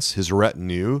servants, his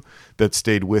retinue, that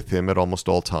stayed with him at almost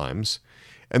all times.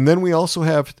 And then we also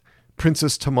have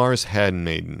Princess Tamar's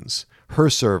handmaidens, her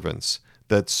servants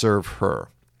that serve her.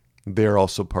 They're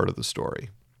also part of the story.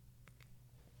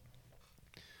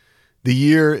 The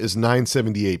year is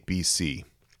 978 BC,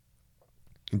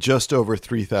 just over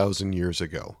 3,000 years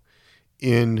ago,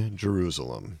 in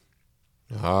Jerusalem.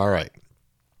 All right.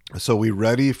 So we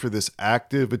ready for this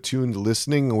active, attuned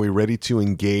listening? Are we ready to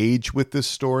engage with this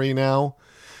story now?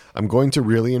 I'm going to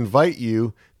really invite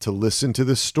you to listen to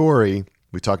this story.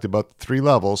 We talked about the 3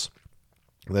 levels.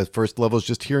 The first level is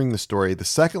just hearing the story. The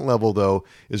second level, though,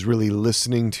 is really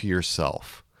listening to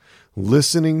yourself,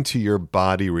 listening to your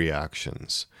body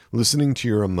reactions, listening to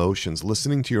your emotions,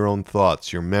 listening to your own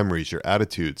thoughts, your memories, your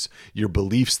attitudes, your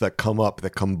beliefs that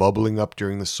come bubbling up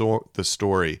during the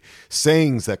story,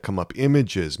 sayings that come up,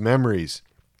 images, memories.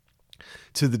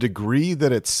 To the degree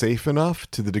that it's safe enough,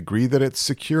 to the degree that it's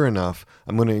secure enough,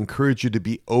 I'm going to encourage you to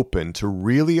be open, to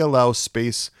really allow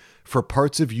space for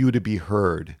parts of you to be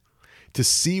heard. to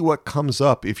see what comes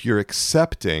up if you're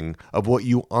accepting of what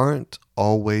you aren't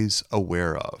always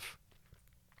aware of.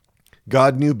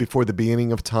 God knew before the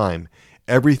beginning of time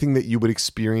everything that you would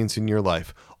experience in your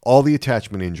life, all the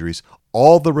attachment injuries,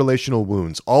 all the relational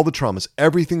wounds, all the traumas,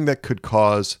 everything that could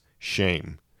cause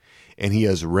shame. And He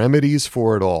has remedies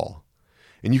for it all.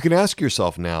 And you can ask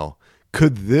yourself now,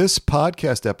 could this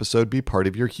podcast episode be part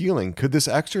of your healing? Could this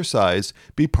exercise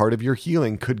be part of your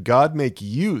healing? Could God make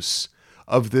use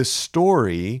of this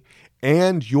story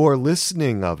and your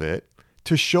listening of it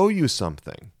to show you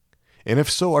something? And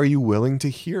if so, are you willing to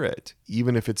hear it,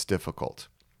 even if it's difficult?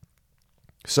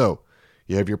 So,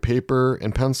 you have your paper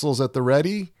and pencils at the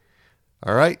ready?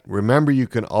 All right, remember you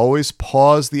can always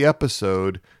pause the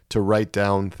episode to write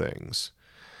down things.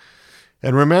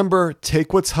 And remember,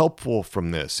 take what's helpful from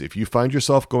this. If you find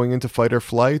yourself going into fight or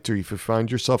flight, or if you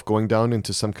find yourself going down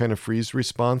into some kind of freeze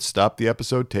response, stop the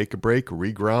episode, take a break,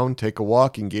 reground, take a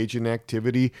walk, engage in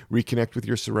activity, reconnect with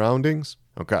your surroundings.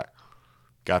 Okay,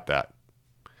 got that.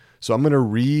 So I'm going to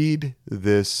read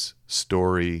this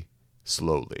story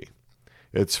slowly.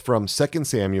 It's from 2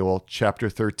 Samuel chapter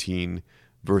 13,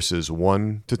 verses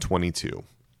 1 to 22.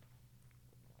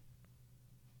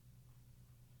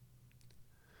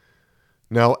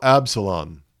 Now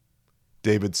Absalom,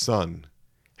 David's son,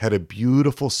 had a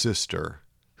beautiful sister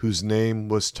whose name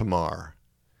was Tamar.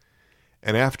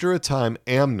 And after a time,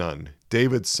 Amnon,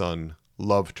 David's son,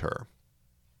 loved her.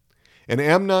 And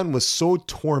Amnon was so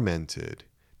tormented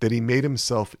that he made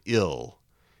himself ill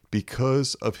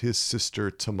because of his sister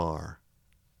Tamar.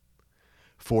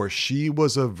 For she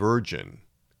was a virgin,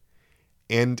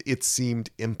 and it seemed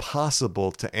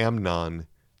impossible to Amnon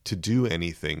to do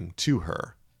anything to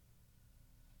her.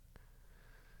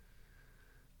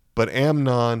 But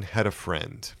Amnon had a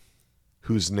friend,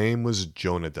 whose name was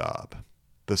Jonadab,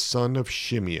 the son of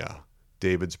Shimeah,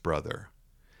 David's brother.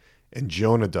 And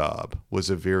Jonadab was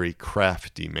a very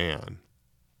crafty man.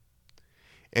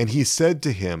 And he said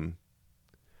to him,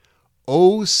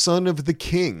 O son of the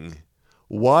king,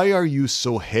 why are you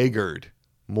so haggard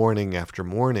morning after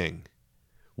morning?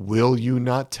 Will you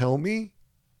not tell me?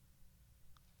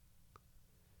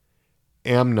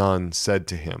 Amnon said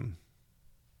to him,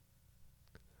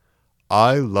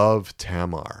 I love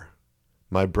Tamar,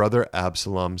 my brother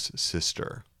Absalom's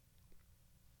sister.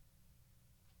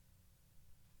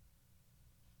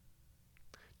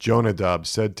 Jonadab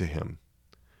said to him,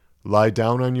 Lie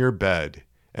down on your bed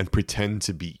and pretend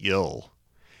to be ill.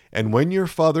 And when your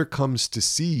father comes to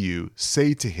see you,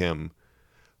 say to him,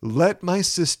 Let my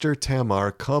sister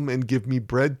Tamar come and give me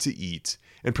bread to eat,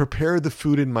 and prepare the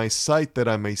food in my sight that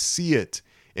I may see it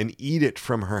and eat it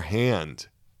from her hand.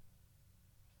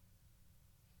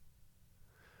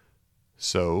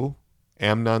 So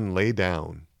Amnon lay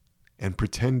down and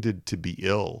pretended to be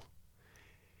ill.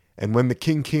 And when the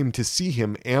king came to see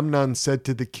him, Amnon said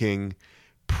to the king,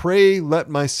 Pray let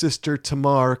my sister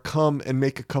Tamar come and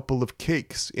make a couple of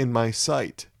cakes in my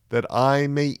sight, that I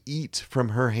may eat from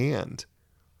her hand.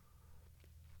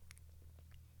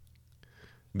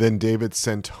 Then David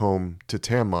sent home to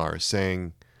Tamar,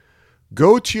 saying,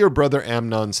 Go to your brother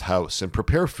Amnon's house and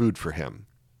prepare food for him.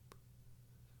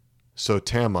 So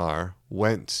Tamar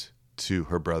went to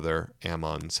her brother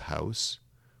Amnon's house,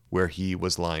 where he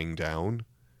was lying down,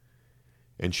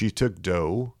 and she took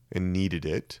dough and kneaded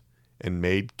it, and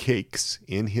made cakes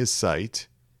in his sight,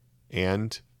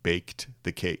 and baked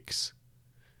the cakes.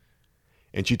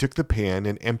 And she took the pan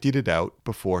and emptied it out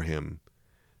before him,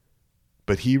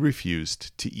 but he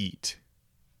refused to eat.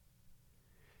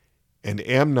 And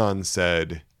Amnon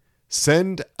said,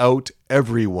 Send out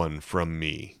everyone from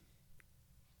me.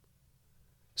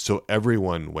 So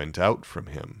everyone went out from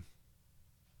him.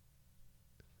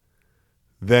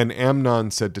 Then Amnon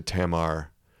said to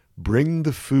Tamar, Bring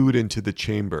the food into the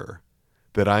chamber,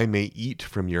 that I may eat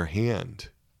from your hand.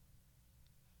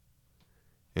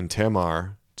 And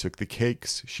Tamar took the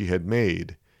cakes she had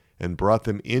made and brought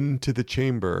them into the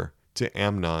chamber to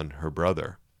Amnon her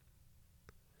brother.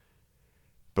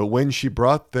 But when she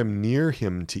brought them near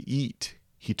him to eat,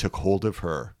 he took hold of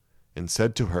her and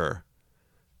said to her,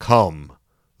 Come,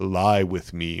 lie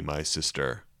with me, my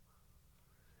sister.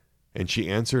 And she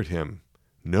answered him,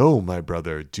 No, my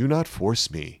brother, do not force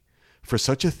me, for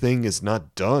such a thing is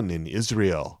not done in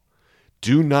Israel.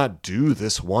 Do not do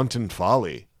this wanton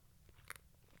folly.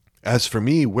 As for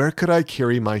me, where could I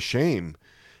carry my shame?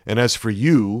 And as for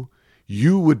you,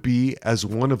 you would be as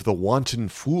one of the wanton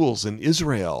fools in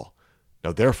Israel.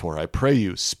 Now therefore, I pray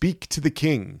you, speak to the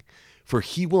king, for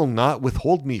he will not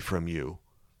withhold me from you.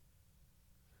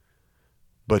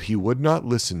 But he would not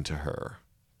listen to her,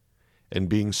 and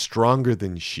being stronger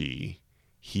than she,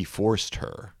 he forced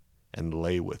her, and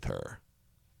lay with her.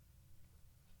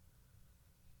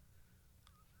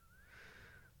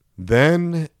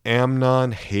 Then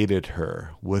Amnon hated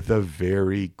her with a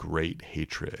very great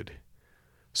hatred,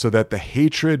 so that the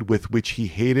hatred with which he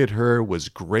hated her was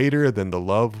greater than the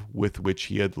love with which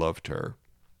he had loved her.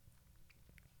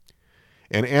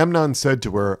 And Amnon said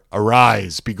to her,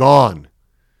 "Arise, begone."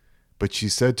 But she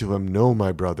said to him, "No,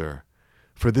 my brother,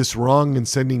 for this wrong in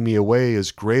sending me away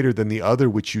is greater than the other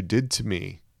which you did to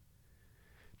me."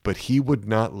 But he would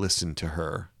not listen to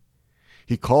her.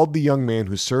 He called the young man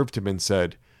who served him and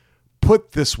said,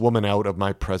 "Put this woman out of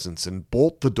my presence and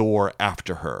bolt the door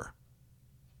after her."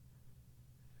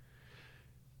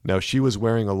 Now she was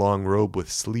wearing a long robe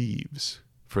with sleeves,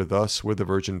 for thus were the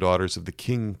virgin daughters of the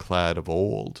king clad of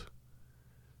old.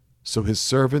 So his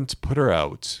servant put her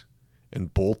out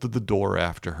and bolted the door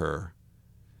after her.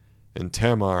 And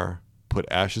Tamar put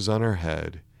ashes on her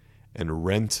head and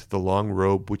rent the long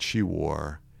robe which she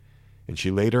wore, and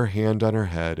she laid her hand on her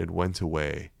head and went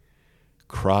away,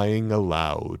 crying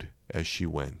aloud as she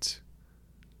went.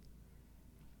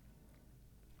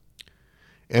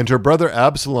 And her brother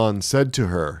Absalom said to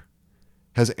her,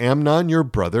 "Has Amnon your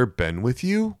brother been with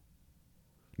you?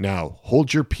 Now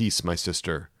hold your peace, my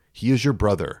sister. He is your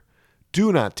brother.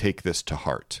 Do not take this to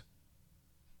heart."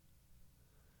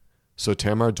 So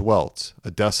Tamar dwelt,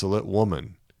 a desolate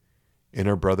woman, in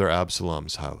her brother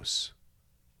Absalom's house.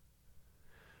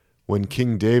 When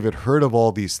King David heard of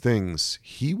all these things,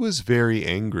 he was very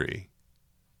angry.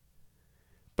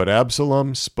 But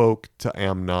Absalom spoke to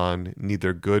Amnon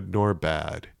neither good nor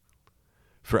bad.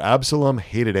 For Absalom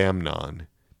hated Amnon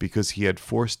because he had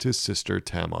forced his sister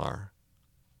Tamar.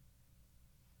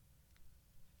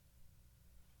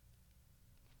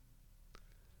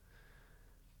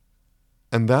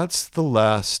 And that's the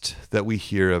last that we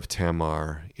hear of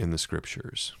Tamar in the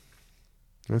scriptures.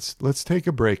 Let's take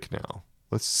a break now.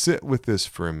 Let's sit with this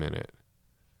for a minute.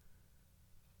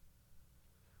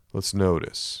 Let's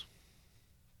notice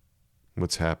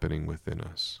what's happening within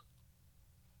us.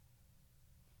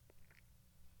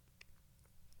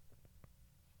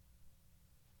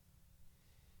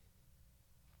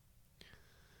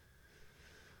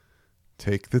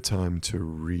 Take the time to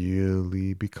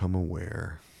really become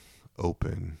aware,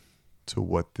 open to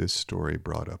what this story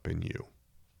brought up in you.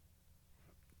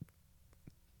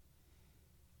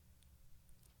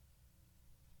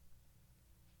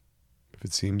 If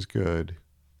it seems good,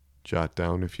 jot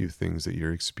down a few things that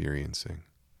you're experiencing.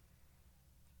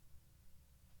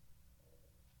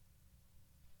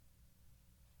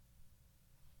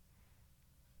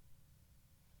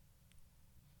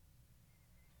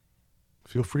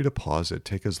 Feel free to pause it.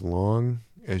 Take as long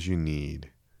as you need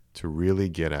to really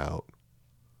get out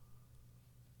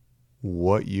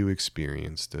what you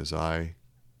experienced as I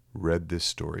read this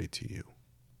story to you.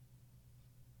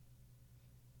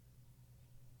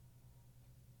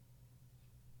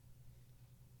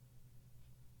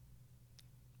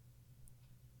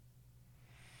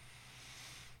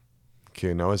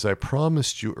 Okay, now as I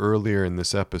promised you earlier in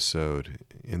this episode,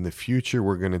 in the future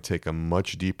we're going to take a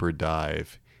much deeper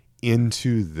dive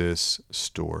into this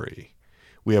story.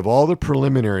 We have all the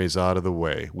preliminaries out of the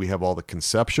way. We have all the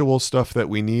conceptual stuff that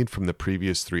we need from the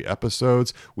previous 3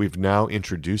 episodes. We've now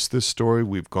introduced this story.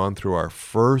 We've gone through our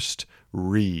first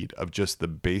read of just the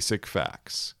basic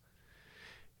facts.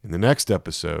 In the next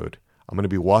episode, I'm going to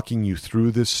be walking you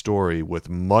through this story with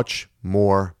much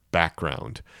more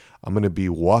background. I'm going to be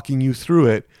walking you through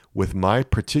it with my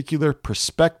particular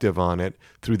perspective on it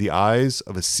through the eyes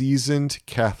of a seasoned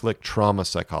Catholic trauma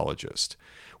psychologist.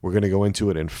 We're going to go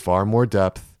into it in far more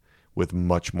depth with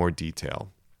much more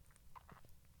detail.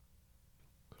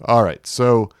 All right,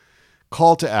 so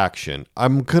call to action.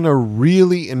 I'm going to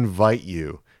really invite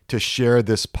you to share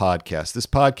this podcast. This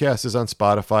podcast is on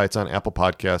Spotify, it's on Apple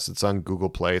Podcasts, it's on Google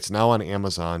Play, it's now on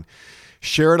Amazon.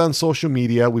 Share it on social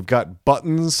media. We've got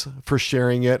buttons for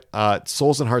sharing it at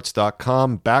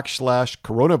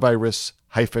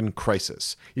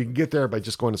soulsandhearts.com/coronavirus-crisis. You can get there by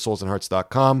just going to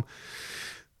soulsandhearts.com.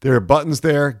 There are buttons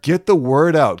there. Get the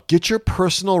word out. Get your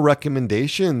personal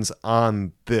recommendations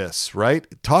on this, right?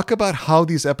 Talk about how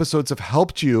these episodes have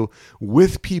helped you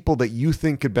with people that you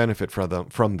think could benefit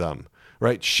from them,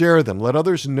 right? Share them. Let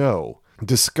others know.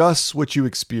 Discuss what you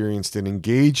experienced in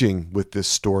engaging with this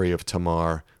story of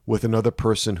Tamar with another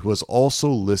person who has also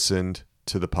listened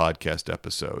to the podcast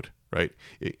episode, right?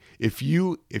 If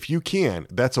you can,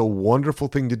 that's a wonderful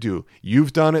thing to do.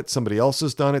 You've done it. Somebody else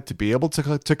has done it. To be able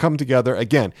to come together,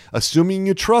 again, assuming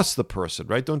you trust the person,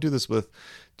 right? Don't do this with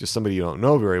just somebody you don't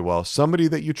know very well. Somebody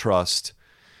that you trust.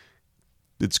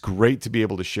 It's great to be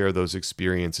able to share those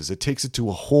experiences. It takes it to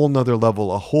a whole nother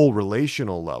level, a whole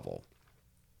relational level.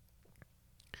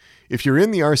 If you're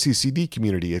in the RCCD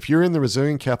community, if you're in the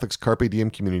Resilient Catholics Carpe Diem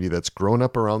community that's grown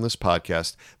up around this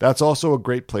podcast, that's also a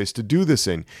great place to do this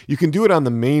in. You can do it on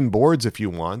the main boards if you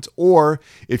want, or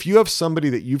if you have somebody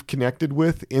that you've connected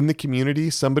with in the community,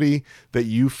 somebody that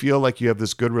you feel like you have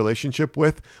this good relationship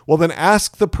with, well, then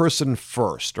ask the person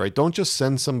first, right? Don't just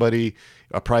send somebody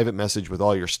a private message with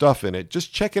all your stuff in it.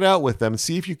 Just check it out with them.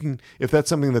 See if that's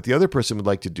something that the other person would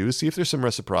like to do. See if there's some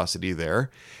reciprocity there.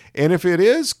 And if it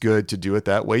is good to do it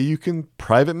that way, you can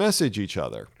private message each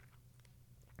other,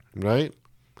 right?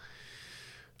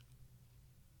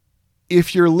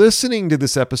 If you're listening to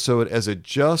this episode as it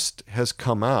just has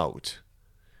come out,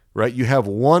 right, you have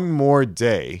one more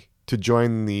day to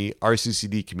join the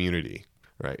RCCD community,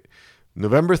 right?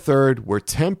 November 3rd, we're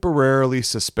temporarily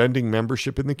suspending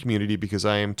membership in the community because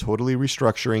I am totally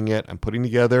restructuring it. I'm putting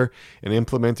together and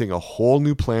implementing a whole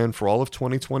new plan for all of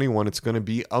 2021. It's going to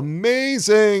be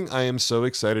amazing. I am so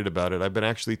excited about it. I've been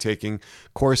actually taking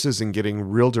courses and getting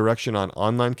real direction on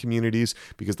online communities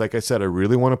because, like I said, I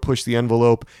really want to push the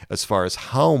envelope as far as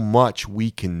how much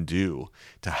we can do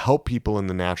to help people in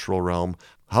the natural realm,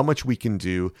 how much we can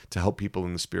do to help people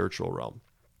in the spiritual realm,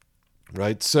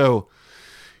 right? So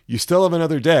you still have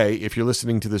another day if you're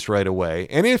listening to this right away.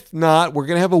 And if not, we're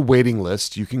going to have a waiting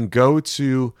list. You can go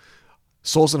to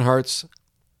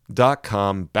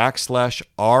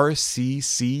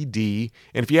soulsandhearts.com/RCCD.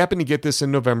 And if you happen to get this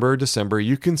in November or December,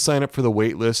 you can sign up for the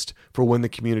wait list for when the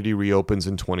community reopens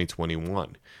in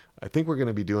 2021. I think we're going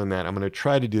to be doing that. I'm going to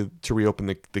try to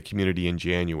reopen the community in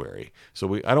January.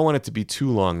 So I don't want it to be too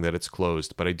long that it's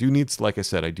closed, but I do need, like I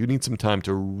said, I do need some time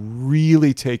to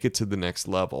really take it to the next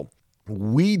level.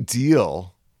 We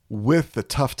deal with the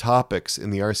tough topics in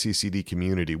the RCCD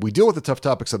community. We deal with the tough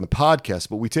topics on the podcast,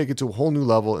 but we take it to a whole new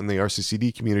level in the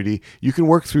RCCD community. You can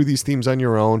work through these themes on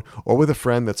your own or with a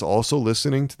friend that's also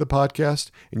listening to the podcast,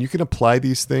 and you can apply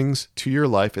these things to your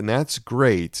life, and that's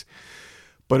great.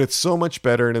 But it's so much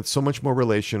better and it's so much more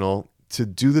relational to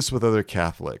do this with other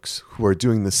Catholics who are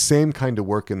doing the same kind of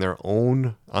work on their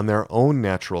own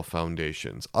natural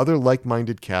foundations, other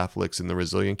like-minded Catholics in the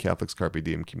Resilient Catholics Carpe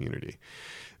Diem community.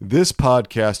 This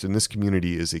podcast and this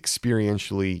community is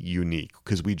experientially unique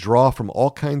because we draw from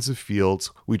all kinds of fields,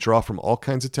 we draw from all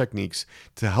kinds of techniques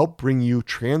to help bring you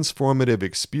transformative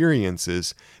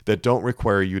experiences that don't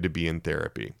require you to be in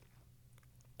therapy.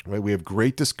 Right? We have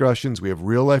great discussions. We have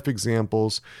real life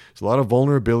examples. There's a lot of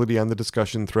vulnerability on the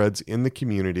discussion threads in the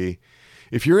community.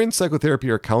 If you're in psychotherapy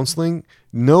or counseling,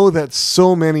 know that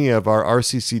so many of our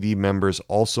RCCD members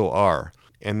also are.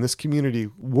 And this community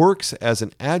works as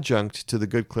an adjunct to the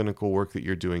good clinical work that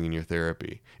you're doing in your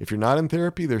therapy. If you're not in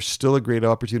therapy, there's still a great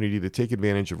opportunity to take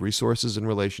advantage of resources and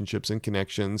relationships and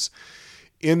connections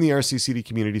in the RCCD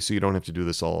community so you don't have to do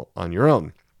this all on your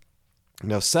own.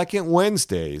 Now, second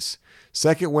Wednesdays,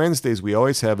 we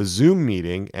always have a Zoom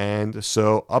meeting. And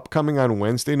so upcoming on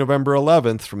Wednesday, November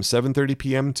 11th from 7:30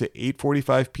 p.m. to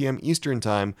 8:45 p.m. Eastern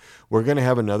Time, we're going to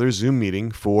have another Zoom meeting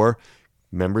for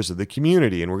members of the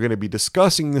community. And we're going to be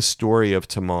discussing the story of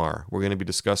Tamar. We're going to be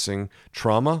discussing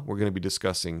trauma. We're going to be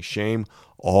discussing shame,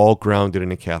 all grounded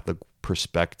in a Catholic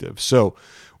perspective. So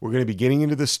we're going to be getting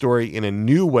into this story in a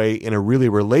new way, in a really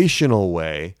relational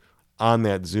way, on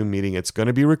that Zoom meeting. It's going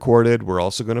to be recorded. We're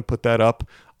also going to put that up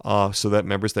so that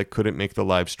members that couldn't make the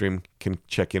live stream can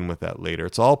check in with that later.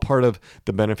 It's all part of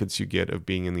the benefits you get of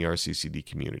being in the RCCD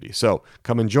community. So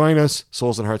come and join us,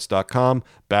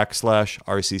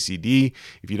 soulsandhearts.com/RCCD.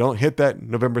 If you don't hit that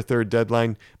November 3rd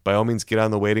deadline, by all means get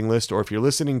on the waiting list. Or if you're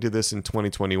listening to this in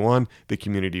 2021, the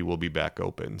community will be back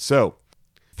open. So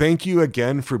thank you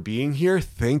again for being here.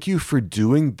 Thank you for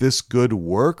doing this good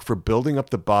work, for building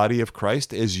up the body of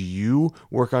Christ as you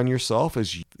work on yourself,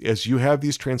 as you have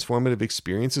these transformative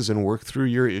experiences and work through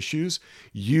your issues.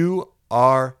 You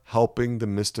are helping the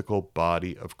mystical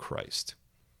body of Christ.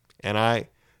 And I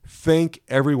thank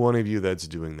every one of you that's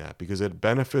doing that because it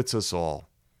benefits us all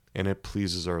and it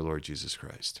pleases our Lord Jesus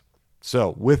Christ.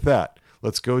 So with that,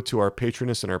 let's go to our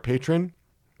patroness and our patron.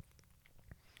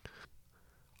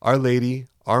 Our Lady,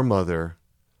 our Mother,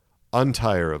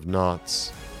 Untire of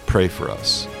Knots, pray for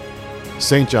us.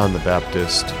 St. John the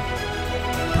Baptist,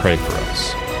 pray for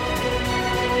us.